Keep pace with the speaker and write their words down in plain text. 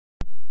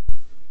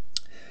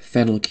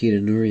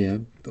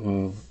Phenylketonuria,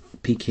 or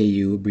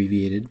PKU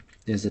abbreviated,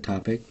 is the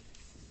topic.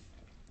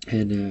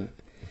 And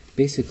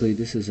basically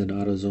this is an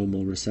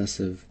autosomal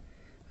recessive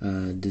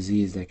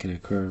disease that can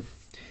occur.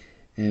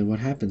 And what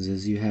happens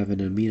is you have an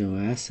amino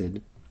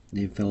acid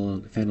named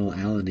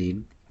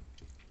phenylalanine,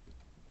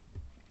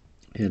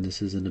 and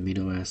this is an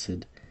amino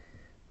acid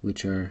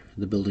which are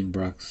the building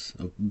blocks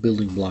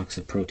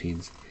of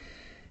proteins.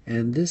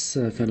 And this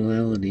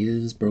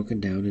phenylalanine is broken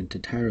down into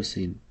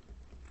tyrosine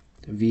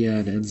via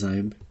an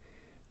enzyme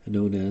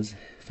known as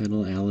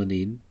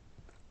phenylalanine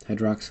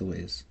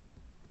hydroxylase.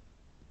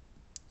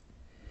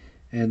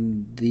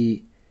 And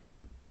the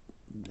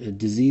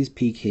disease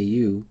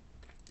PKU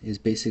is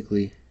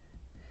basically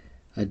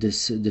a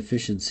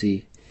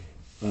deficiency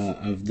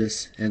of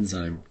this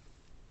enzyme.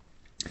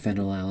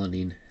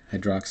 Phenylalanine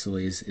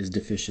hydroxylase is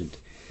deficient.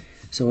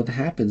 So what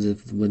happens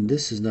is when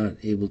this is not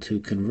able to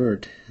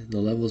convert, the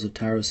levels of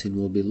tyrosine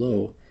will be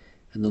low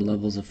and the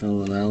levels of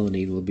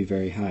phenylalanine will be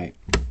very high.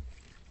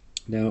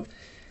 Now,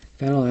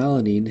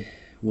 phenylalanine,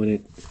 when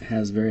it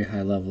has very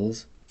high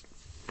levels,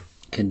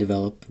 can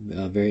develop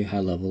a very high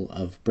level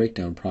of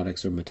breakdown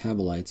products or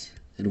metabolites,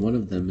 and one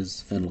of them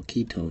is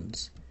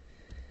phenylketones.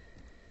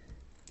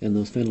 And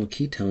those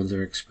phenylketones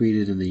are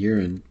excreted in the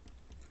urine,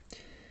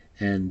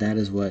 and that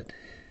is what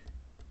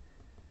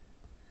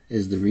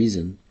is the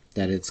reason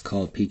that it's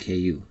called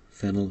PKU,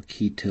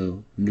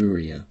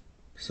 phenylketonuria.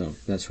 So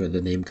that's where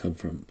the name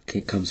comes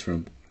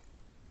from.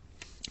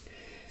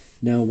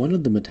 Now, one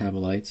of the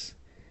metabolites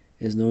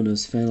is known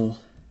as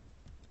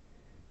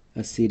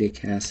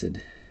phenylacetic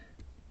acid.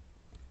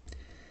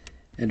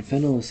 And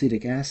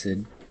phenylacetic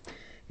acid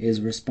is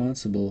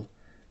responsible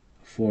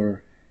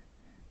for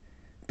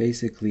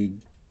basically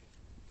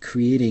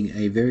creating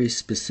a very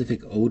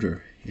specific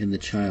odor in the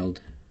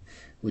child,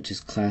 which is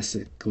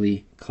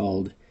classically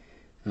called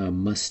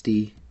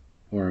musty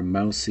or a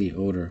mousy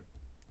odor.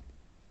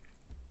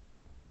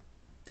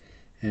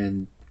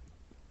 And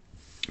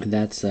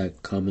that's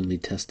commonly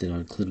tested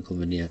on clinical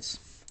vignettes.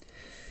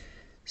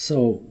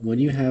 So when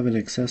you have an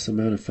excess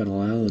amount of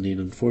phenylalanine,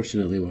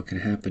 unfortunately what can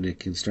happen, it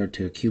can start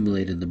to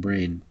accumulate in the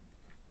brain,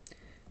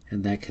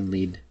 and that can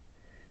lead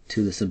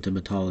to the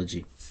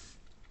symptomatology.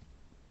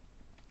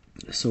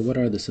 So what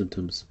are the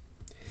symptoms?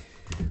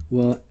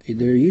 Well,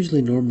 they're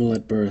usually normal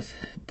at birth,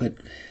 but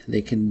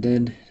they can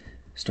then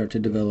start to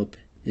develop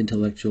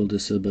intellectual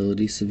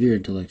disability, severe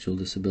intellectual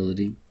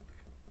disability,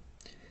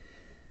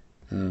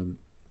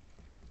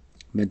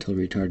 mental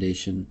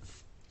retardation,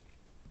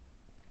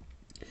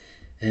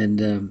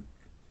 and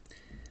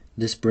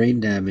this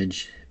brain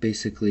damage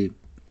basically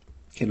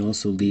can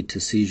also lead to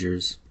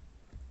seizures,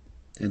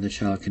 and the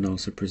child can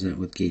also present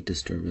with gait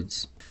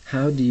disturbance.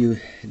 How do you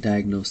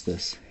diagnose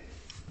this?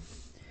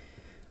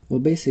 Well,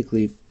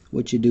 basically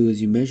what you do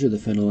is you measure the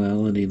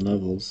phenylalanine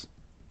levels,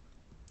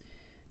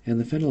 and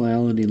the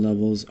phenylalanine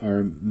levels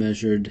are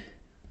measured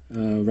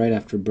right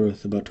after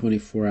birth, about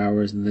 24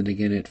 hours, and then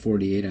again at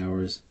 48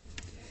 hours.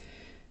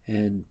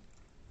 And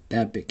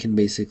that can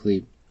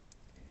basically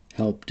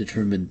help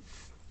determine,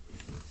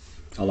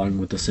 along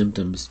with the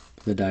symptoms,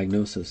 the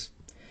diagnosis.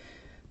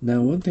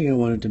 Now, one thing I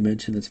wanted to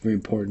mention that's very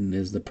important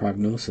is the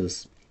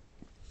prognosis.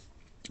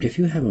 If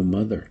you have a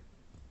mother,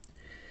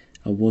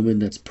 a woman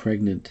that's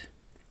pregnant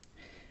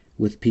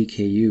with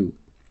PKU,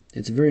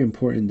 it's very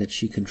important that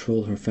she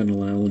control her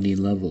phenylalanine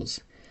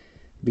levels,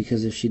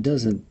 because if she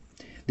doesn't,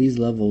 these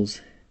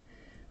levels,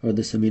 or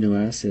this amino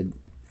acid,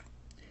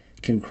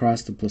 can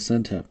cross the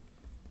placenta,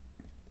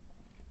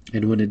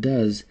 and when it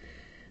does,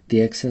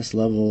 the excess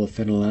level of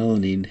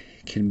phenylalanine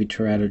can be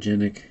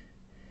teratogenic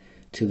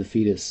to the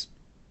fetus,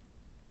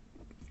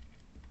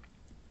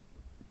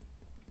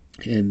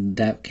 and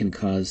that can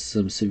cause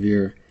some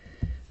severe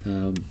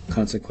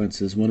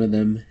consequences. One of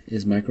them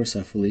is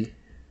microcephaly,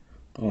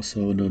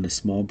 also known as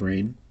small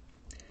brain,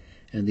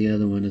 and the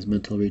other one is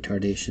mental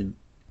retardation.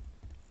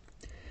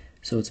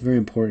 So it's very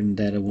important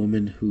that a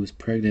woman who's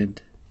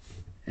pregnant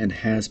and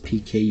has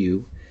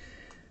PKU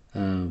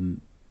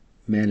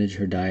manage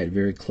her diet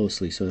very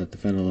closely so that the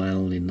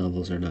phenylalanine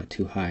levels are not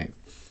too high.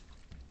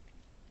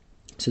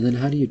 So then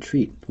how do you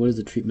treat? What is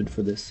the treatment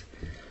for this?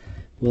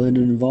 Well, it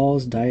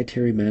involves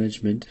dietary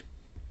management,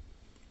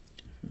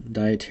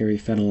 dietary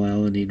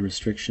phenylalanine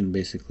restriction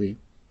basically.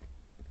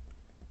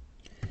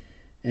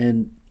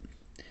 And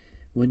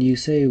when you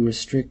say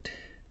restrict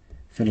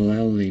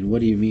phenylalanine,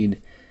 what do you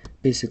mean?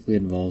 Basically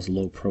involves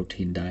low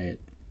protein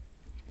diet.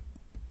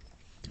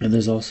 And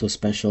there's also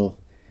special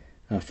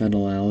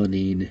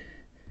phenylalanine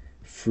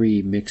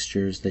free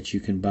mixtures that you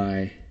can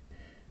buy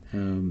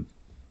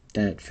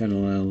that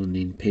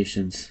phenylalanine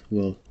patients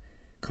will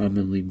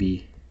commonly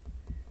be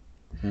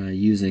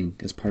using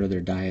as part of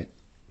their diet.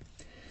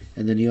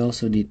 And then you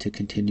also need to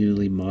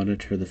continually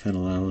monitor the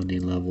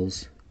phenylalanine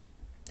levels.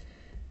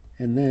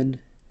 And then,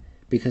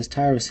 because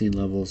tyrosine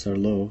levels are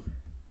low,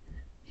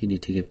 you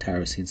need to give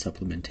tyrosine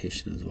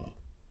supplementation as well.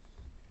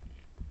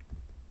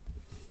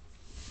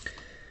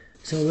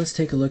 So let's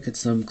take a look at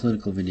some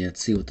clinical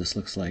vignettes, see what this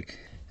looks like.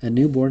 A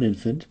newborn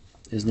infant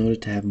is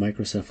noted to have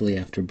microcephaly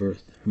after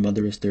birth. Her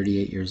mother is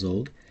 38 years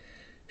old.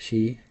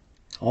 She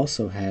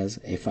also has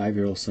a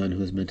 5-year-old son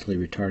who is mentally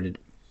retarded,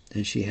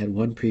 and she had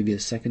one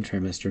previous second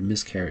trimester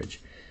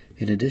miscarriage.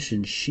 In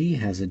addition, she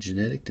has a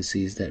genetic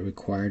disease that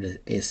required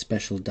a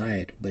special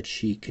diet, but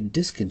she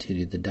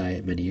discontinued the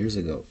diet many years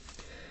ago.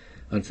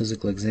 On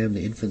physical exam,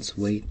 the infant's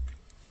weight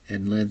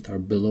and length are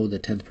below the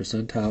 10th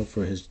percentile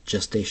for his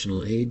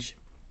gestational age.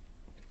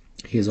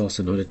 He is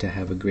also noted to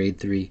have a grade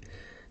 3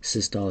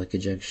 systolic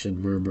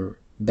ejection murmur,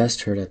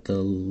 best heard at the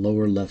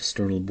lower left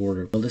sternal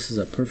border. Well, this is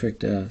a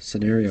perfect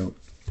scenario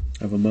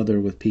of a mother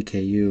with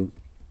PKU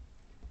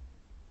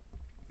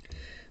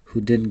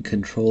who didn't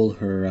control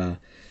her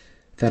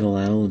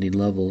phenylalanine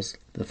levels.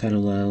 The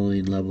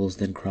phenylalanine levels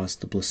then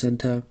crossed the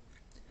placenta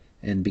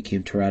and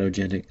became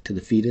teratogenic to the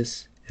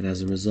fetus, and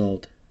as a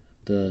result,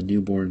 the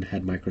newborn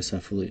had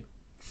microcephaly.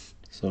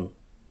 So,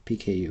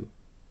 PKU.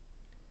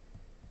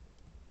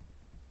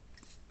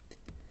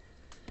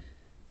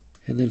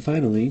 And then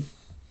finally,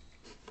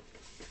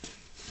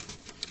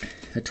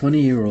 a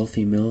 20-year-old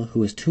female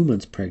who is 2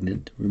 months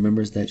pregnant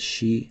remembers that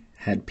she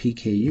had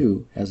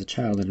PKU as a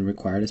child and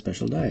required a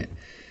special diet.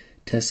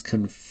 Tests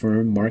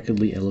confirm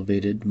markedly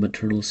elevated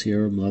maternal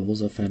serum levels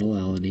of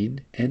phenylalanine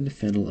and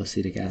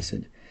phenylacetic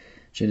acid.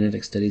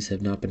 Genetic studies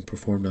have not been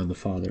performed on the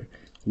father.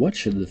 What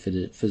should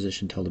the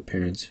physician tell the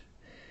parents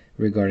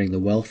regarding the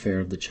welfare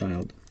of the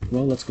child?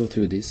 Well, let's go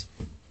through these.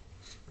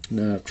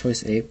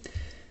 Choice A,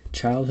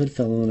 childhood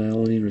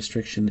phenylalanine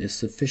restriction is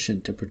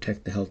sufficient to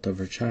protect the health of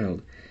her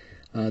child.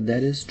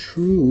 That is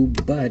true,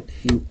 but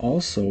you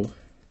also,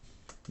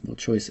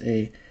 choice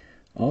A,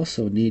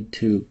 also need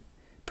to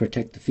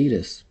protect the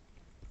fetus.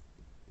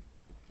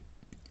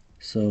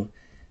 So,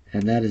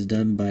 and that is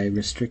done by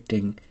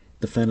restricting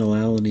the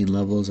phenylalanine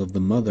levels of the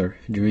mother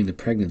during the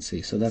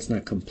pregnancy. So that's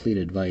not complete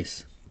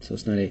advice. So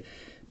it's not A.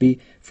 B,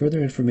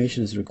 further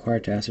information is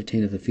required to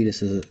ascertain if the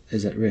fetus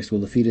is at risk. Well,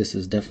 the fetus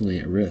is definitely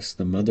at risk.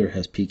 The mother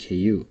has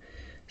PKU.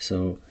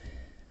 So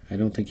I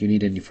don't think you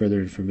need any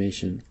further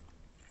information.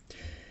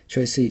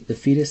 Choice C, the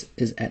fetus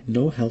is at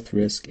no health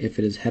risk if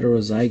it is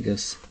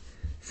heterozygous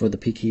for the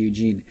PKU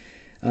gene.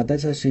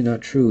 That's actually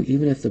not true.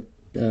 Even if the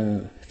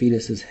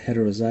fetus is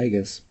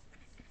heterozygous,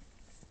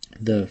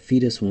 the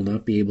fetus will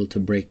not be able to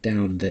break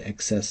down the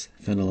excess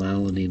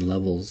phenylalanine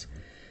levels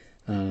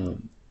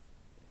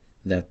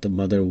that the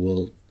mother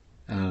will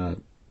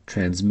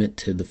transmit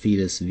to the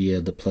fetus via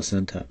the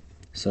placenta.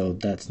 So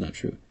that's not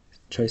true.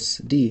 Choice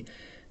D,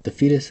 the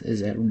fetus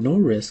is at no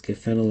risk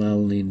if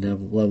phenylalanine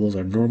levels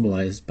are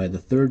normalized by the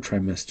 3rd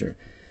trimester.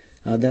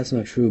 That's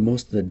not true.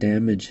 Most of the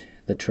damage,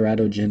 the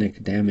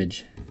teratogenic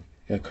damage,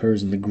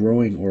 occurs in the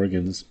growing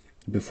organs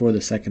before the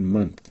 2nd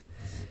month.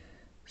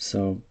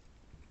 So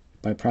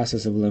by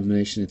process of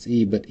elimination, it's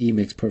E, but E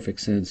makes perfect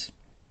sense.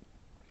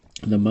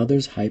 The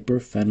mother's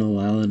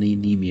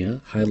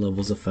hyperphenylalaninemia, high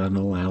levels of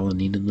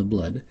phenylalanine in the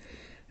blood,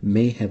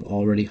 may have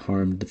already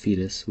harmed the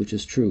fetus, which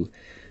is true,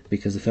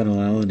 because the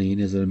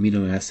phenylalanine is an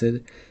amino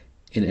acid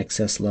in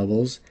excess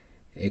levels.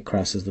 It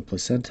crosses the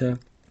placenta,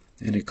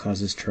 and it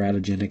causes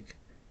teratogenic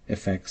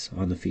effects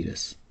on the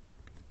fetus.